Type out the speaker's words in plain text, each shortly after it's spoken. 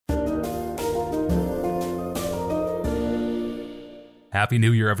Happy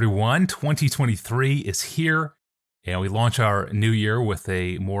New Year, everyone. 2023 is here, and we launch our new year with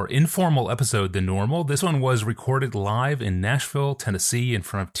a more informal episode than normal. This one was recorded live in Nashville, Tennessee, in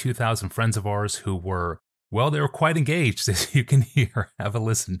front of 2,000 friends of ours who were, well, they were quite engaged, as you can hear. Have a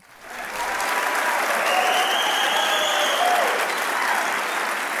listen.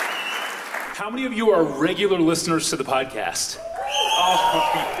 How many of you are regular listeners to the podcast?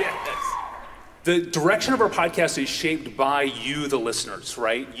 Oh, yes. The direction of our podcast is shaped by you, the listeners,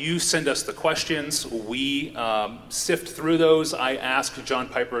 right? You send us the questions. We sift through those. I ask John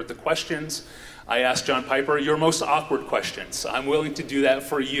Piper the questions. I ask John Piper your most awkward questions. I'm willing to do that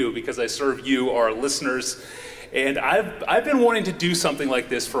for you because I serve you, our listeners. And I've been wanting to do something like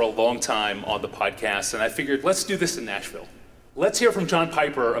this for a long time on the podcast, and I figured let's do this in Nashville. Let's hear from John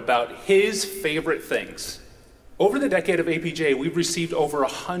Piper about his favorite things. Over the decade of APJ, we've received over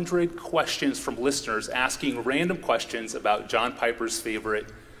 100 questions from listeners asking random questions about John Piper's favorite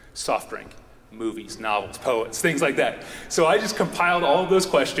soft drink, movies, novels, poets, things like that. So I just compiled all of those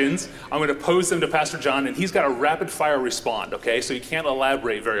questions. I'm going to pose them to Pastor John, and he's got a rapid fire respond, okay? So you can't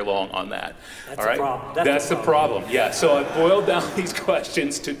elaborate very long on that. That's all right? The problem. That's the problem, yeah. So I boiled down these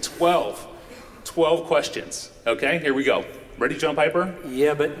questions to 12 questions, okay? Here we go. Ready, John Piper?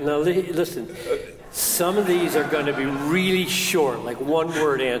 Yeah, but now listen. Some of these are going to be really short, like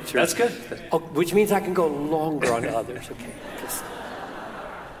one-word answers. That's good. Oh, which means I can go longer on others. Okay.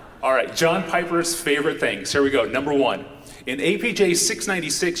 All right, John Piper's favorite things. Here we go. Number one. In APJ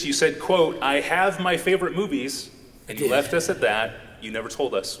 696, you said, quote, "I have my favorite movies," and you left us at that. You never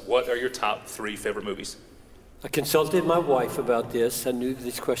told us. What are your top 3 favorite movies? I consulted my wife about this. I knew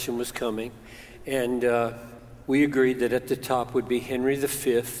this question was coming. And we agreed that at the top would be Henry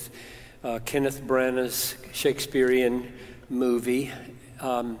V, Kenneth Branagh's Shakespearean movie,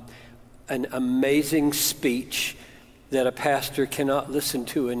 an amazing speech that a pastor cannot listen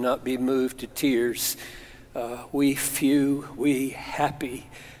to and not be moved to tears. We happy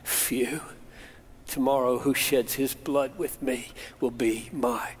few. Tomorrow who sheds his blood with me will be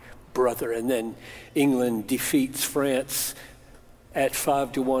my brother. And then England defeats France at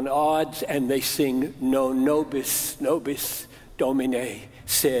 5-1 odds, and they sing "No nobis Domine,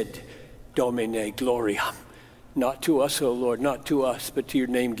 sed Domine gloriam." Not to us, O Lord, not to us, but to your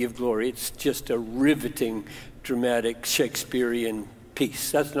name give glory. It's just a riveting, dramatic Shakespearean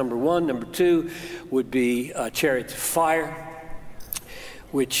piece. That's number one. Number 2 would be Chariots of Fire,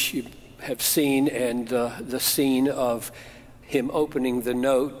 which you have seen, and the scene of him opening the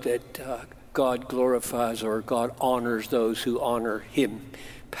note that God glorifies or God honors those who honor him.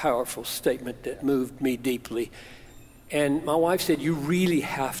 Powerful statement that moved me deeply. And my wife said, "You really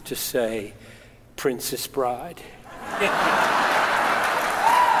have to say Princess Bride."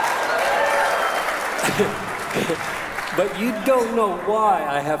 But you don't know why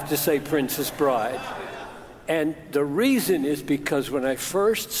I have to say Princess Bride. And the reason is because when I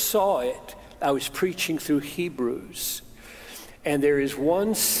first saw it, I was preaching through Hebrews. And there is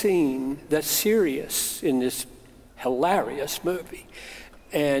one scene that's serious in this hilarious movie.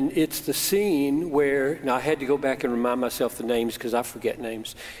 And it's the scene where, now I had to go back and remind myself the names because I forget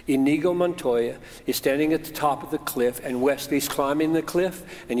names. Inigo Montoya is standing at the top of the cliff, and Wesley's climbing the cliff,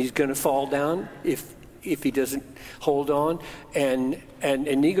 and he's going to fall down if he doesn't hold on. And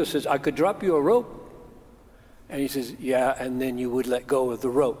Inigo says, "I could drop you a rope." And he says, "Yeah, and then you would let go of the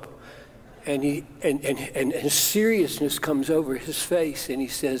rope." And seriousness comes over his face, and he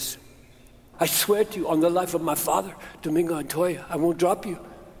says, "I swear to you, on the life of my father, Domingo Montoya, I won't drop you."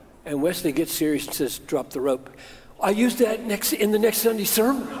 And Wesley gets serious and says, "Drop the rope." I used that in the next Sunday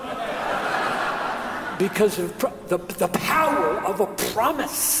sermon because of the power of a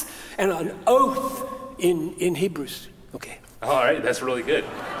promise and an oath in Hebrews. Okay. All right, that's really good.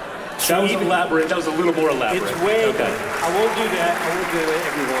 That was elaborate. That was a little more elaborate. It's way okay. I won't do that. I won't do it,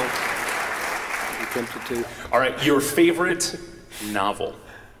 everyone. Tempted to. All right, your favorite novel?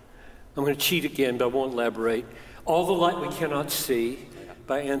 I'm going to cheat again, but I won't elaborate. All the Light We Cannot See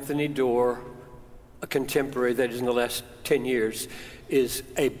by Anthony Doerr, a contemporary that is in the last 10 years, is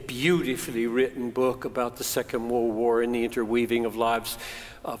a beautifully written book about the Second World War and the interweaving of lives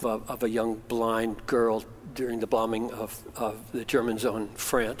of a young blind girl during the bombing of the Germans on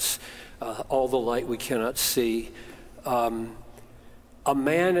France. All the Light We Cannot See. A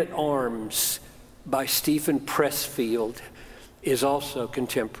Man at Arms by Stephen Pressfield is also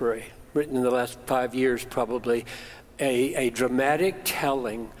contemporary, written in the last 5 years probably, a dramatic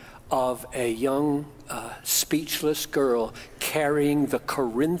telling of a young speechless girl carrying the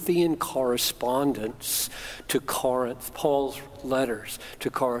Corinthian correspondence to Corinth, Paul's letters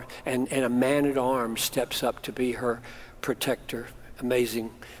to Corinth, and a man at arms steps up to be her protector.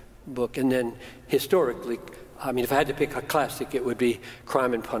 amazing book. And then historically, I mean, if I had to pick a classic, it would be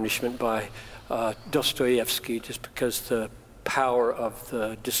Crime and Punishment by Dostoevsky, just because the power of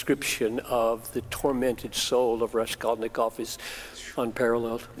the description of the tormented soul of Raskolnikov is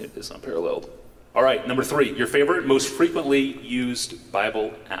unparalleled. It is unparalleled. All right, number 3, your favorite, most frequently used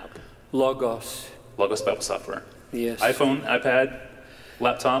Bible app. Logos. Logos Bible software. Yes. iPhone, iPad,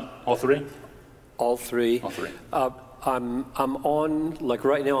 laptop, all 3? All 3. All 3. I'm on, like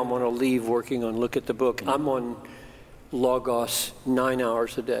right now, I'm on a leave working on Look at the Book. I'm on Logos 9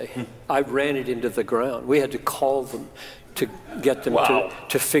 hours a day. I ran it into the ground. We had to call them to get them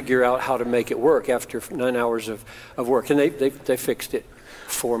to figure out how to make it work after 9 hours of work. And they fixed it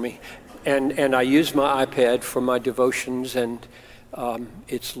for me. And I use my iPad for my devotions, and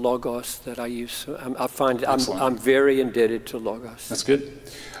it's Logos that I use. So I find I'm very indebted to Logos. That's good.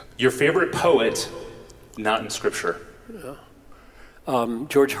 Your favorite poet, not in Scripture?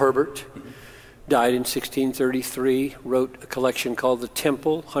 George Herbert died in 1633, wrote a collection called The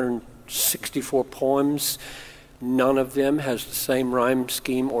Temple, 164 poems. None of them has the same rhyme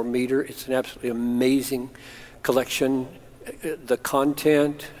scheme or meter. It's an absolutely amazing collection. The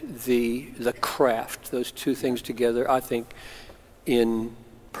content, the craft, those two things together, I think, in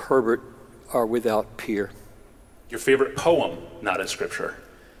Herbert are without peer. Your favorite poem, not in Scripture?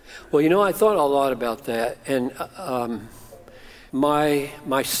 Well, you know, I thought a lot about that, and my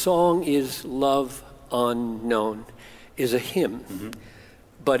song is Love Unknown, is a hymn.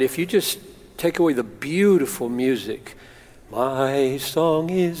 But if you just take away the beautiful music, my song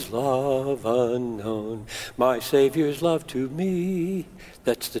is love unknown, my Savior's love to me.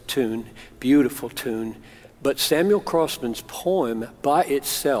 That's the tune, beautiful tune. But Samuel Crossman's poem by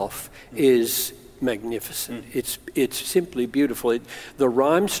itself is magnificent. It's simply beautiful. The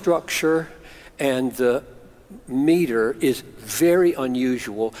rhyme structure and the meter is very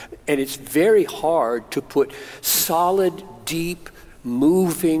unusual, and it's very hard to put solid, deep,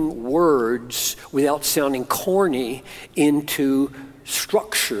 moving words without sounding corny into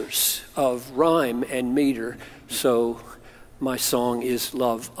structures of rhyme and meter. So my song is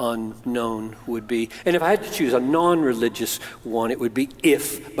Love Unknown would be. And if I had to choose a non-religious one, it would be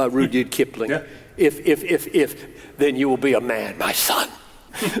If by Rudyard Kipling. Yeah. If, then you will be a man, my son.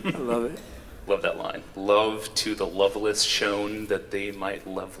 I love it. Love that line. Love to the loveless shown that they might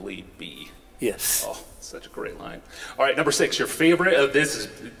lovely be. Yes. Oh, such a great line. All right, number 6, your favorite. This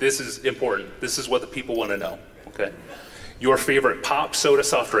is important. This is what the people want to know. Okay, your favorite pop, soda,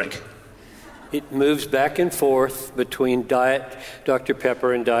 soft drink. It moves back and forth between Diet Dr.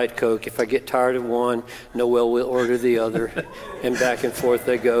 Pepper and Diet Coke. If I get tired of one, Noel will order the other, and back and forth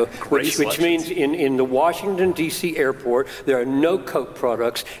they go. Which means in the Washington, D.C. airport, there are no Coke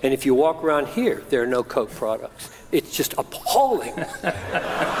products, and if you walk around here, there are no Coke products. It's just appalling.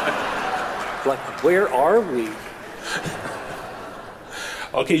 Like, where are we?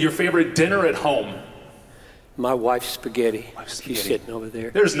 Okay, your favorite dinner at home. My wife's spaghetti. She's sitting over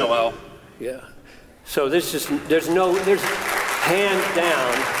there. There's Noel. Yeah. So there's hands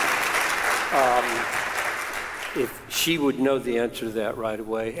down, if she would know the answer to that right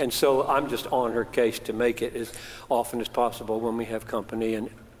away. And so I'm just on her case to make it as often as possible when we have company and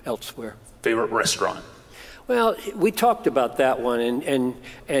elsewhere. Favorite restaurant. Well, we talked about that one,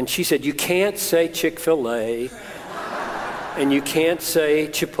 and she said, you can't say Chick-fil-A, and you can't say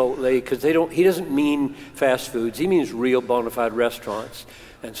Chipotle, because he doesn't mean fast foods. He means real bona fide restaurants.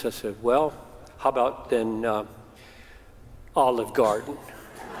 And so I said, well, how about then Olive Garden?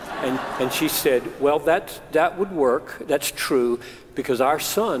 And she said, well, that would work. That's true, because our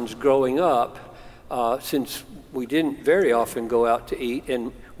sons growing up, since we didn't very often go out to eat,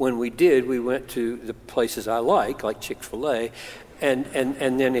 and when we did, we went to the places I like Chick-fil-A, and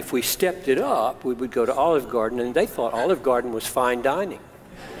then if we stepped it up, we would go to Olive Garden, and they thought Olive Garden was fine dining.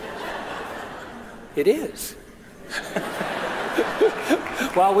 It is.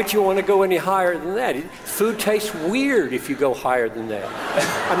 Why would you want to go any higher than that? Food tastes weird if you go higher than that.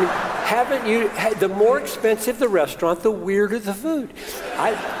 I mean, haven't you? The more expensive the restaurant, the weirder the food.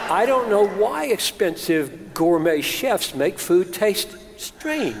 I don't know why expensive gourmet chefs make food taste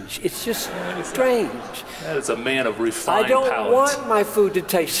strange. It's just strange. That is a man of refined I don't palate. want my food to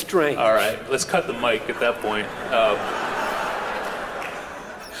taste strange. All right, let's cut the mic at that point. All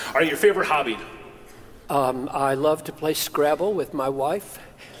right, your favorite hobby? I love to play Scrabble with my wife.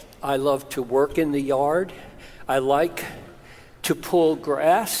 I love to work in the yard. I like to pull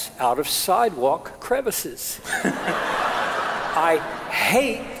grass out of sidewalk crevices. I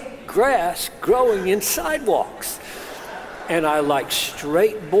hate grass growing in sidewalks. And I like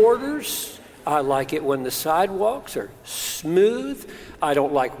straight borders. I like it when the sidewalks are smooth. I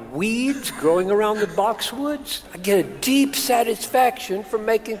don't like weeds growing around the boxwoods. I get a deep satisfaction from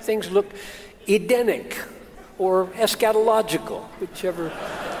making things look Edenic or eschatological, whichever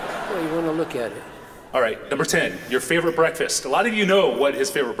way you want to look at it. All right, number 10, your favorite breakfast. A lot of you know what his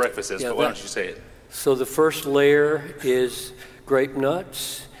favorite breakfast is, but why don't you say it? So the first layer is grape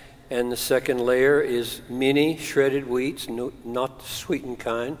nuts, and the second layer is mini shredded wheats, not the sweetened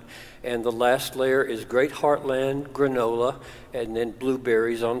kind, and the last layer is Great Heartland granola, and then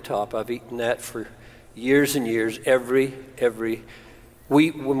blueberries on top. I've eaten that for years and years, every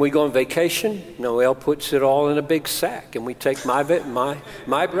when we go on vacation, Noelle puts it all in a big sack, and we take my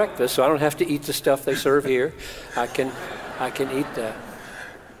breakfast, so I don't have to eat the stuff they serve here. I can eat that.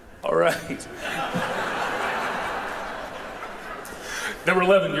 All right. Number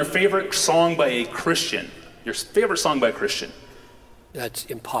 11, your favorite song by a Christian. Your favorite song by a Christian. That's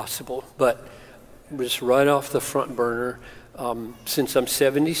impossible, but just right off the front burner, since I'm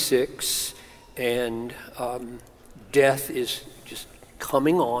 76 and death is just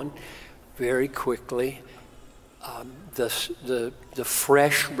coming on very quickly, the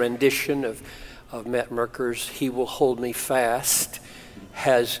fresh rendition of Matt Merker's "He Will Hold Me Fast"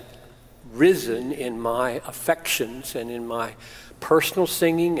 has risen in my affections and in my personal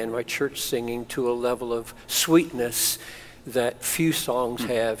singing and my church singing to a level of sweetness that few songs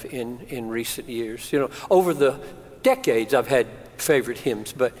have in recent years. You know, over the decades I've had favorite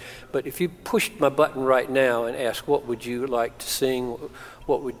hymns, but if you pushed my button right now and asked what would you like to sing,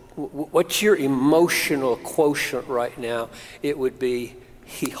 what's your emotional quotient right now, it would be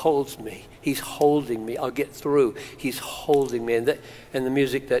 "He holds me. He's holding me. I'll get through. He's holding me." And the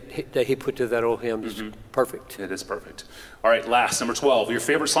music that he put to that old hymn is perfect. It is perfect. All right, last, number 12, your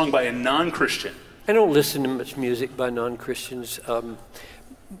favorite song by a non-Christian. I don't listen to much music by non-Christians,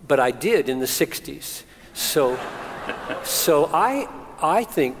 but I did in the 60s. So I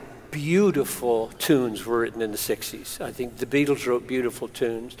think beautiful tunes were written in the 60s. I think the Beatles wrote beautiful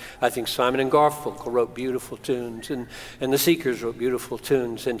tunes. I think Simon and Garfunkel wrote beautiful tunes, and the Seekers wrote beautiful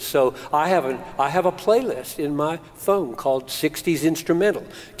tunes. And so I have a playlist in my phone called 60s Instrumental.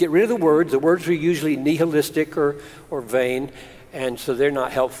 Get rid of the words. The words are usually nihilistic or vain, and so they're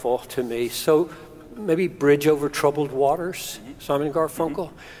not helpful to me. So maybe Bridge Over Troubled Waters, Simon and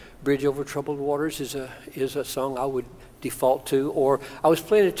Garfunkel. Bridge Over Troubled Waters is a song I would default to. Or I was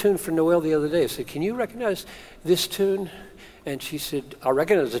playing a tune for Noelle the other day. I said, "Can you recognize this tune?" And she said, "I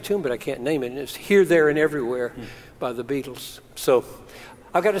recognize the tune, but I can't name it." And it's "Here, There, and Everywhere" by the Beatles. So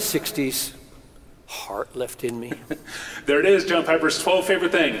I've got a 60s heart left in me. There it is, John Piper's 12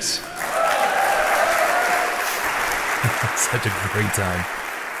 favorite things. Such a great time.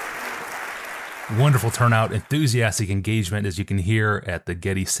 Wonderful turnout, enthusiastic engagement, as you can hear at the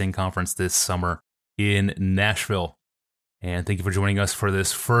Getty Sing Conference this summer in Nashville. And thank you for joining us for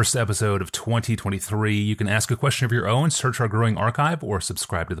this first episode of 2023. You can ask a question of your own, search our growing archive, or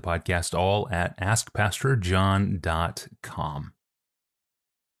subscribe to the podcast, all at askpastorjohn.com.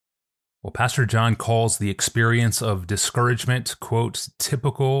 Well, Pastor John calls the experience of discouragement, quote,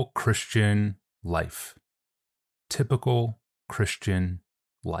 typical Christian life. Typical Christian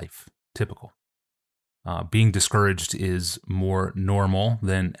life. Typical. Being discouraged is more normal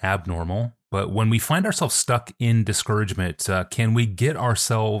than abnormal. But when we find ourselves stuck in discouragement, can we get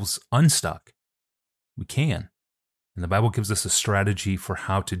ourselves unstuck? We can. And the Bible gives us a strategy for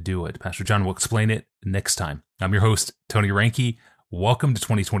how to do it. Pastor John will explain it next time. I'm your host, Tony Reinke. Welcome to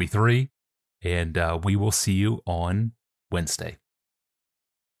 2023, and we will see you on Wednesday.